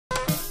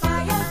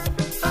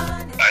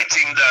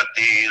that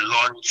the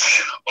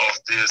launch of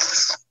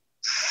this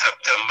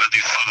September the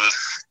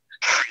 1st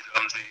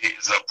Freedom Day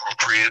is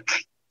appropriate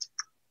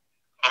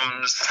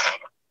comes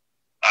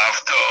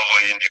after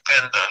our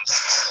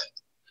independence,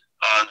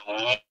 and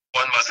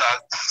one must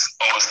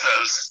ask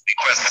ourselves the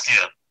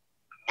question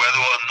whether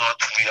or not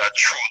we are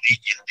truly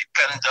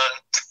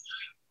independent,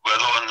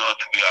 whether or not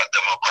we are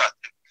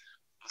democratic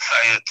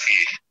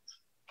society,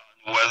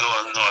 and whether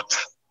or not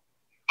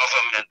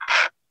government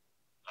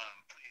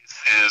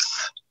places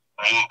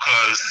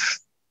workers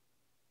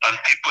and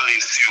people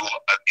issue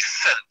at the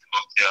center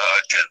of their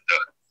agenda.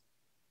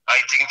 I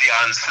think the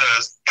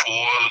answers to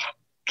all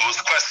those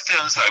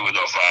questions I would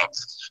have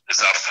asked is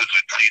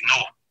absolutely no.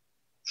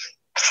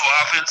 So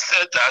having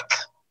said that,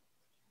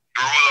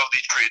 the role of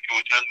the trade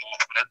union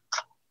movement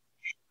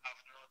and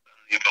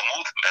labor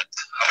movement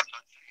have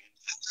not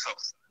changed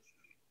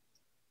substantially.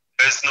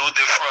 There is no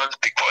difference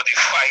because the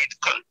fight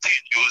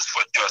continues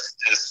for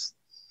justice,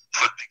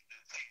 for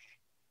dignity,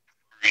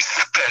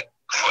 respect,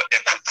 for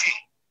equity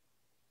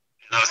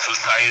in a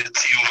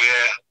society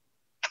where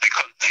we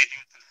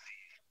continue to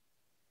see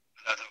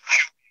that a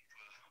few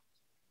people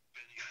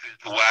benefit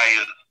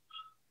while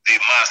the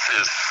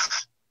masses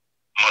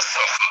must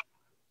suffer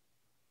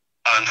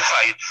and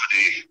fight for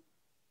the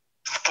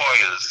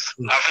spoils.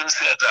 Having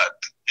said that,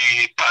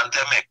 the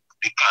pandemic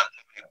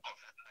COVID-19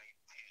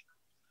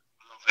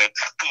 will have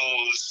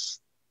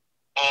exposed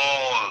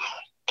all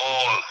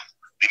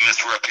the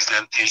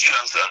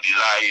misrepresentations and the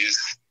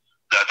lies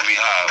that we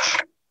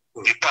have.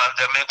 The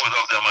pandemic would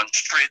have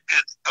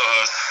demonstrated to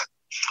us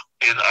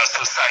in a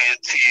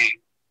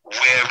society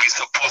where we're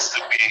supposed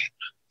to be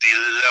the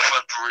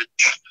 11th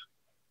rich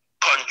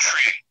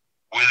country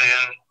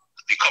within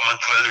the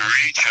Commonwealth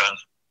region,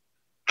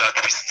 that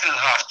we still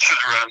have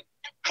children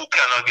who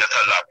cannot get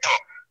a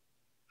laptop,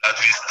 that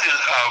we still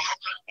have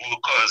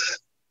workers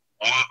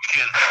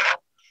working at a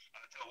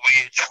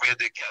wage where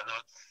they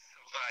cannot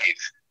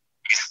survive.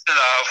 We still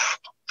have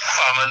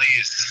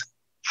families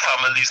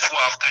who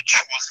have to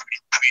choose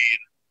between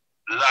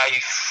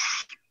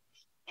life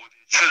or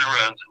the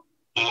children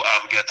who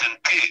are getting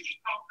paid.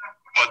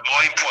 But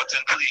more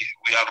importantly,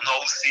 we have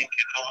now seen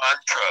the new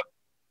mantra,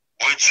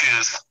 which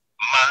is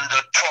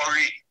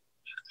mandatory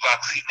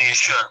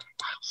vaccination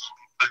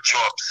for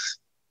jobs.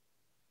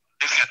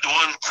 If you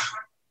don't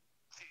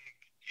take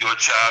your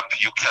job,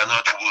 you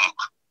cannot work.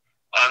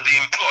 And the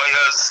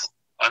employers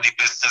and the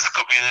business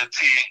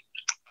community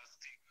have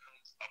taken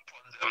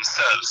upon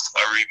themselves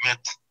a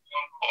remit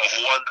of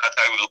one that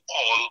I will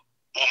call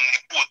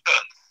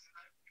omnipotence,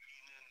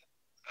 meaning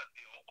that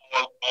they are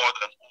all God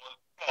and all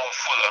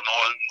powerful and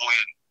all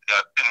knowing. They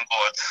are in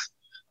gods,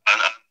 and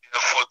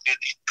therefore they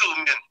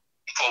determine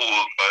for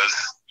workers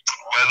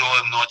whether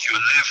or not you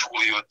live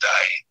or you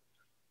die,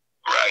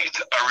 right?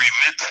 A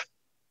remit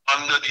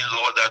under the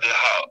law that they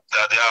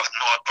have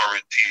no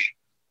authority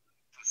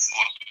to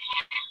sue.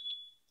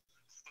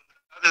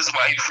 That is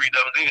why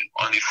Freedom Day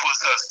on the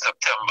 1st of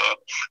September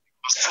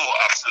was so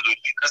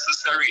absolutely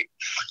necessary.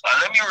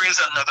 And let me raise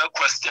another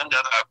question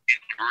that I've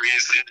been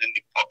raising in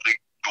the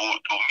public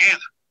domain,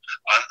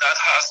 and that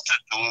has to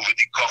do with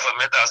the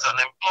government as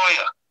an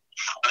employer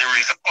and the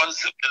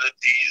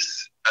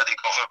responsibilities that the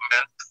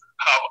government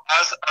have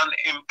as an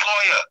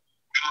employer.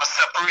 We must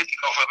separate the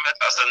government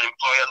as an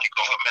employer and the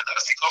government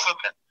as the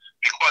government,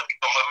 because the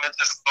government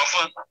is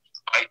governed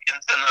by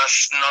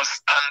international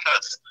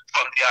standards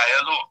from the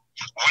ILO,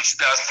 which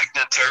they are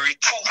signatory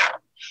to.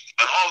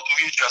 And how do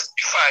you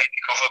justify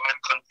the government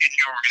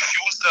continue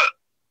refusal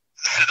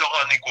to sit down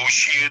and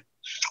negotiate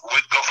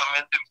with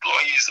government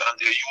employees and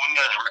their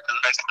union,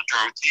 recognized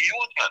majority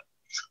union,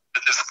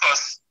 to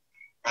discuss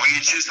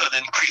wages and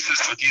increases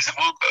for these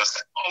workers?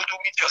 How do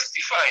we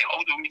justify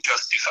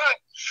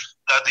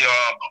that there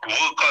are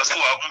workers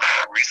who haven't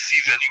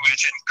received any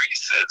wage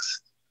increases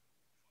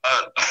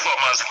from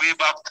us way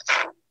back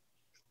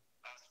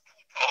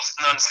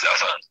 2007?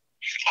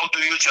 How do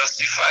you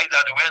justify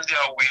that when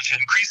there are wage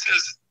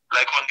increases,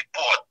 like on the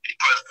board, the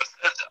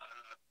 12% and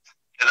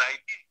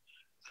NIB,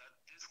 that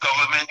this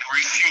government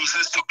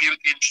refuses to give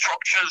the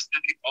instructions to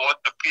the board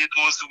to pay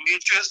those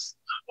wages,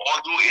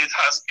 although it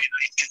has been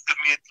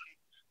legitimately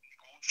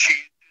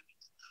negotiated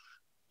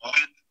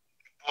with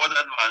the board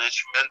and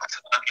management,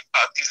 and the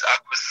parties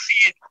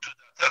accede to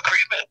that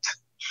agreement?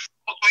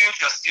 How do you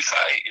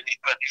justify in the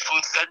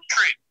 21st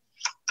century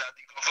that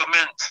the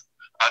government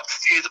at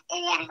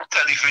state-owned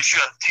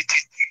television,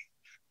 TTT,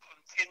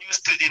 continues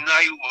to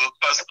deny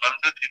workers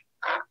under the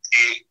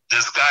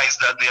disguise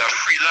that they are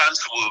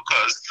freelance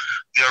workers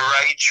their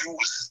right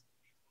use?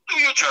 Do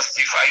you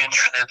justify in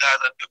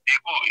Trinidad and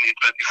Tobago in the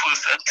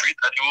 21st century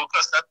that the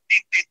workers at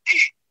TTT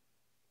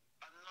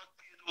are not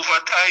paid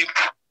overtime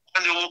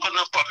when they work on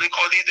a public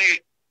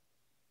holiday,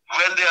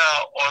 when they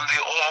are on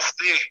the off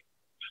day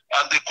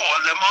and they call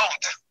them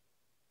out?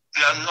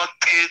 They are not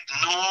paid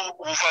no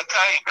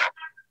overtime.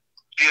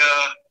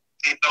 Their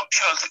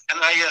deductions,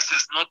 NIS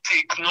is not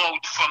taken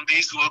out from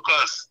these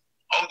workers.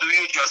 How do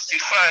you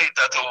justify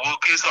that a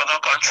worker is on a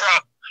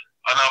contract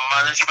and a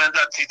management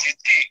at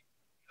TTT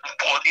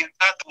employing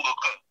that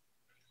worker?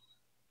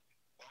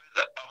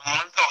 a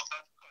month of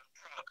that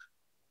contract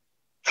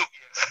to be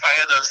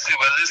expired and say,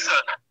 well,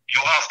 listen,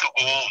 you have to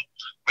go home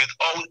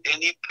without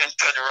any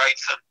pension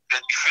rights and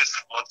benefits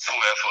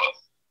whatsoever.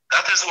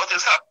 That is what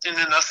is happening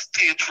in a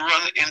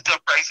state-run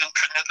enterprise in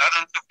Trinidad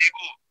and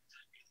Tobago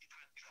in the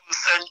 21st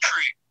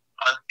century.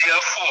 And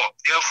therefore,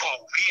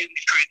 we in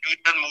the trade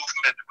union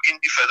movement, we in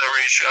the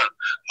federation,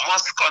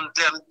 must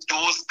condemn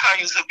those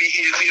kinds of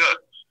behavior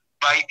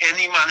by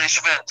any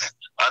management.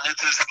 And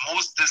it is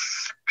most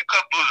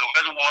despicable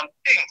when one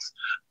thinks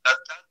that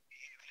that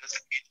behavior is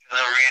being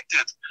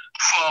generated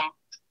from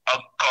a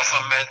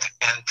government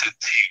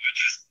entity,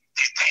 which is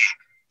TT.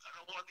 I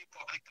don't want the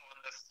public to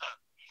understand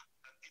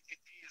that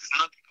TT is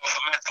not the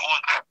government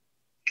owned.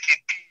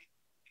 TT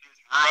is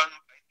run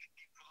by the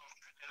people of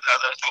Trinidad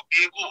and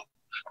Tobago,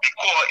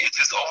 because it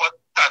is our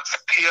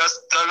taxpayers'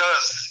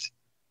 dollars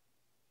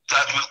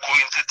that will go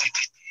into TTT,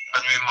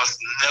 and we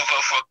must never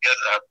forget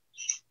that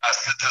as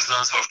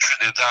citizens of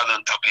Trinidad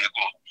and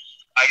Tobago.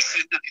 I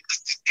say to the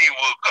TTT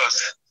workers,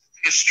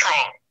 stay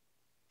strong,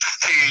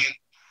 stay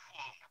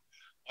firm.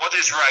 What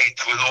is right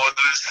will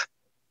always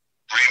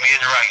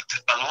remain right,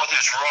 and what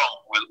is wrong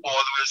will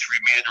always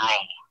remain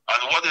wrong.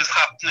 And what is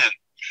happening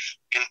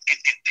in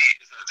TTT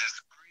is a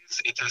disgrace.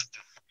 It is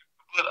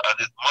despicable, and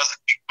it must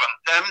be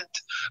condemned,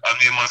 and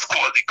we must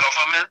call the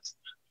government,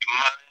 the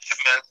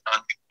management,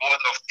 and the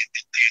board of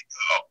TTT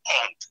to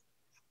account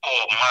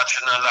for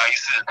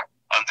marginalizing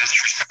and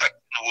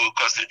disrespecting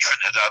workers in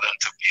Trinidad and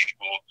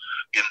Tobago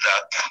in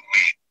that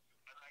way.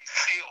 And I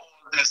say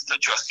all this to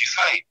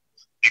justify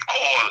the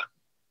call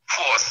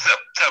for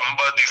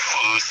September the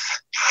 1st,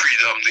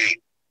 Freedom Day.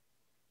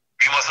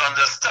 We must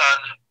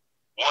understand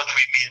what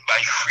we mean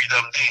by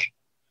Freedom Day.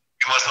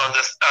 We must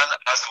understand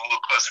as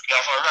workers we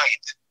have a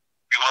right.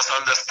 We must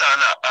understand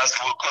as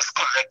workers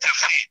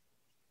collectively.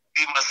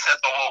 We must set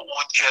our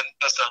own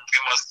genders and we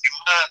must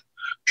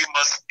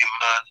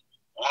demand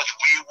what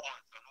we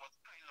want and what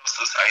kind of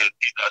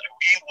society that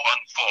we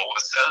want for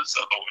ourselves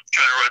and our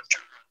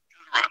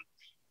children.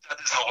 That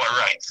is our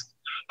right.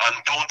 And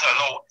don't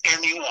allow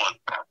anyone,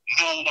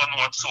 no one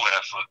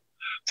whatsoever,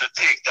 to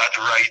take that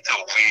right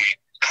away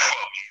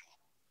from you.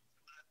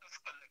 Let us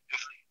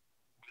collectively,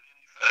 within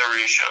the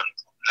Federation,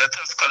 let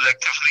us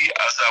collectively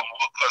as our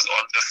workers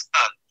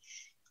understand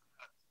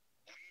that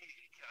we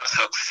can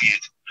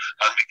succeed,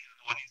 and we can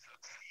only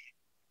succeed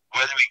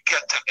when we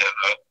get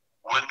together,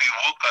 when we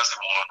work as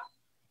one,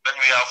 when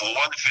we have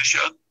one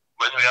vision,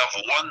 when we have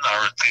one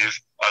narrative,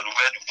 and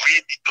when we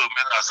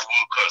determine as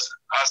workers,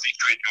 as the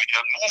trade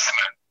union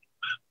movement,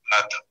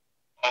 that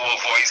our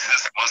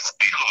voices must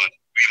be heard.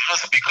 We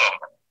must become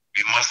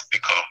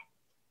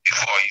the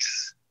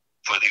voice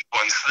for the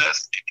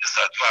voiceless, the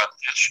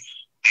disadvantaged,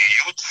 the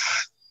youth,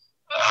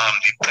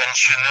 the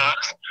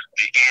pensioners,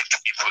 the aged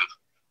people.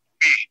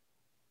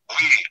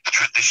 We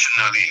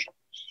traditionally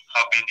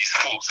have been the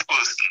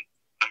spokesperson,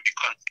 and we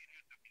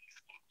continue to be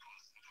the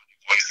spokesperson for the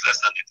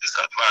voiceless and the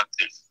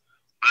disadvantaged.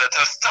 Let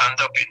us stand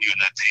up in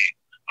unity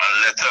and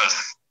let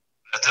us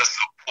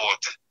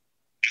support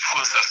the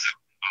 1st of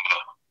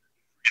September,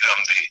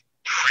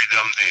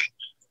 Freedom Day.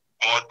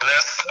 God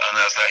bless, and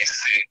as I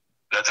say,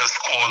 let us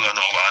call on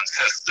our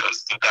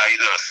ancestors to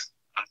guide us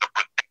and to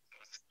protect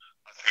us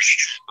as we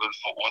struggle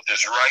for what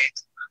is right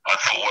and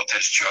for what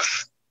is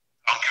just.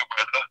 Thank you,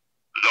 brother.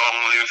 Long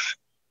live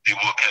the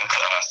working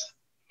class.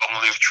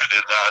 Long live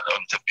Trinidad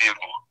and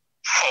Tobago.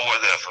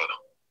 Forward ever,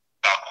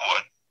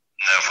 backward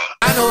never.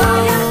 I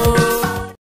know.